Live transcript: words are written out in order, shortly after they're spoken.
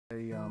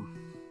They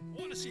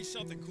Want to see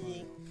something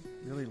cool?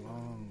 really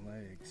long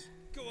legs.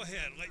 Go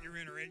ahead, let your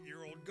inner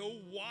 8-year-old go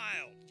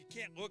wild. You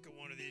can't look at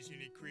one of these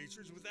unique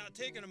creatures without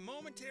taking a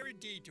momentary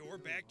detour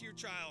back to your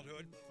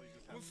childhood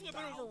when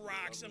flipping over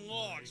rocks and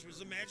logs was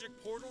the magic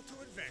portal to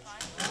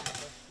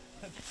adventure.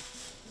 But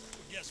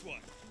guess what?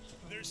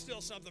 There's still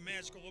something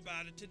magical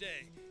about it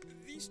today.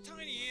 These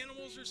tiny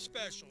animals are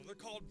special. They're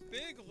called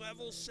big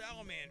level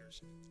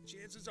salamanders.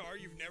 Chances are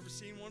you've never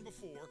seen one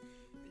before,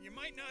 and you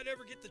might not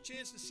ever get the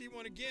chance to see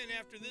one again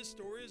after this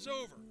story is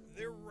over.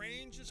 Their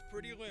range is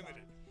pretty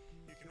limited.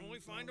 You can only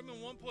find them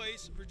in one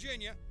place,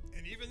 Virginia,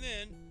 and even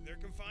then, they're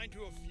confined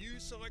to a few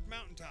select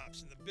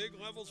mountaintops in the Big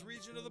Levels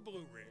region of the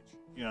Blue Ridge.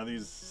 You know,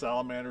 these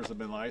salamanders have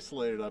been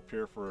isolated up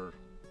here for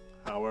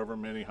however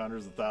many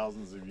hundreds of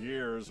thousands of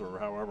years or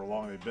however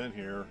long they've been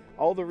here.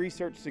 All the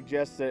research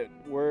suggests that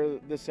where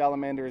the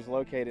salamander is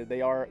located,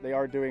 they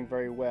are doing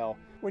very well.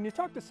 When you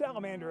talk to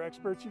salamander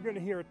experts, you're going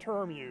to hear a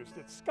term used.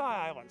 It's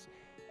sky islands.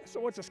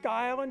 So what's a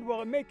sky island?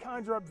 Well, it may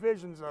conjure up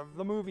visions of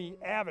the movie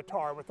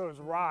Avatar with those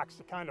rocks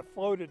that kind of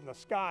floated in the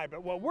sky.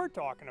 But what we're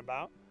talking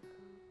about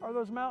are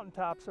those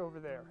mountaintops over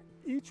there.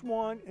 Each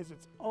one is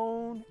its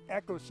own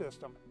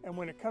ecosystem. And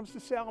when it comes to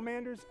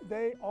salamanders,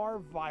 they are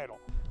vital.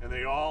 And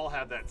they all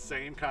have that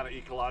same kind of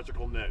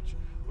ecological niche.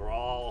 They're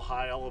all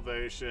high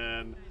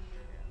elevation,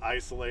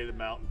 isolated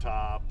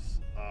mountaintops.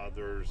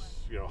 There's,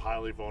 you know,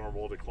 highly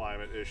vulnerable to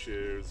climate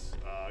issues.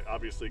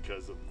 Obviously,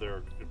 because of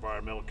their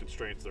environmental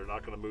constraints, they're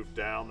not going to move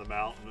down the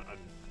mountain and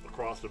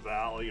across the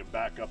valley and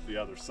back up the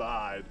other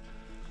side.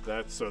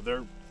 So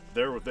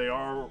they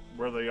are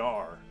where they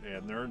are,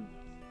 and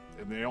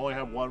they only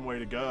have one way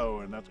to go,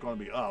 and that's going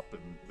to be up,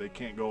 and they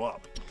can't go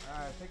up. All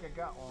right, I think I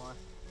got one.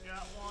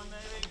 Got one,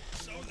 maybe?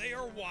 So they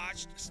are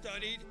watched,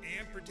 studied,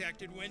 and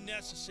protected when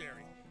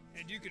necessary.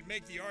 And you could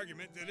make the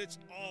argument that it's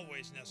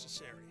always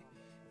necessary.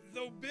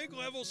 Though big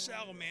level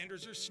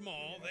salamanders are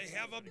small, they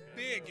have a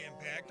big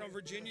impact on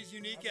Virginia's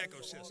unique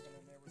ecosystem.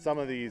 Some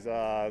of these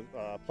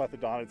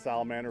plethodonid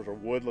salamanders, or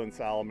woodland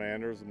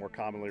salamanders, more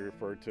commonly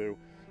referred to,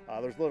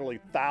 there's literally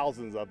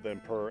thousands of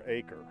them per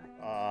acre.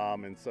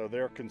 And so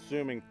they're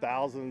consuming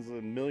thousands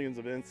and millions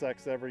of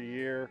insects every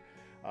year.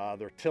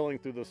 They're tilling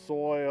through the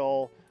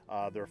soil.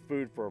 They're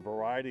food for a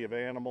variety of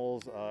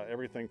animals,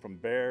 everything from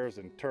bears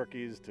and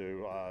turkeys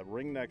to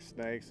ringneck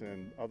snakes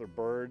and other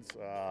birds.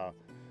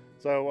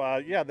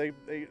 Yeah,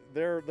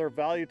 their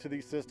value to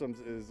these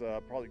systems is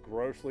probably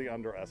grossly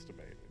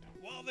underestimated.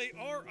 While they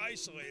are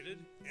isolated,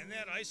 and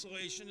that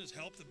isolation has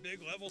helped the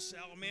big level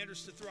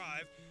salamanders to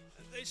thrive,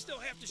 they still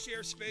have to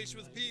share space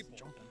with people.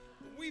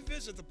 We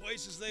visit the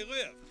places they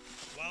live.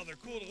 While they're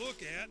cool to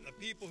look at, and the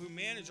people who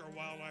manage our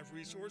wildlife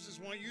resources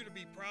want you to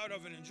be proud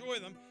of and enjoy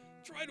them,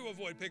 try to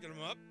avoid picking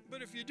them up.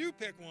 But if you do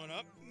pick one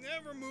up,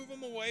 never move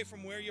them away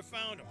from where you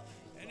found them.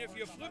 And if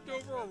you flipped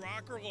over a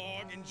rock or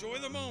log, enjoy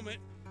the moment,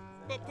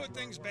 but put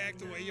things back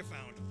the way you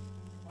found them.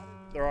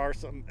 There are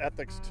some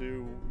ethics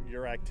to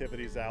your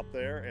activities out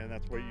there, and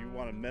that's where you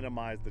want to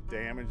minimize the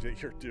damage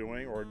that you're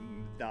doing or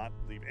not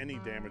leave any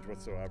damage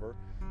whatsoever.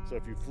 So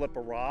if you flip a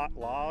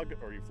log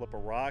or you flip a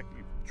rock,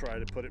 you try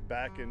to put it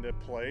back into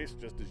place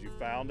just as you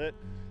found it,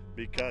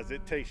 because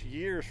it takes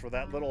years for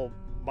that little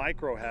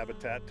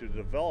microhabitat to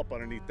develop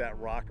underneath that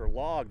rock or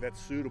log that's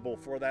suitable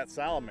for that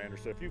salamander.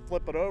 So if you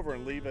flip it over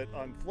and leave it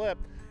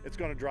unflipped, it's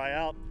going to dry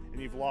out and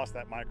you've lost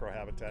that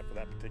microhabitat for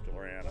that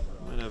particular animal.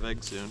 Might have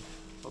eggs soon.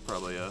 I'll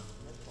probably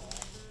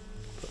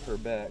put her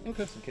back, okay,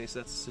 just in case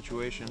that's the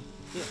situation.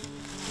 Yeah.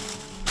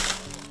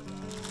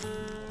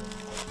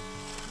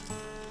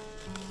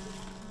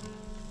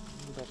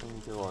 Back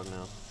on the log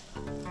now.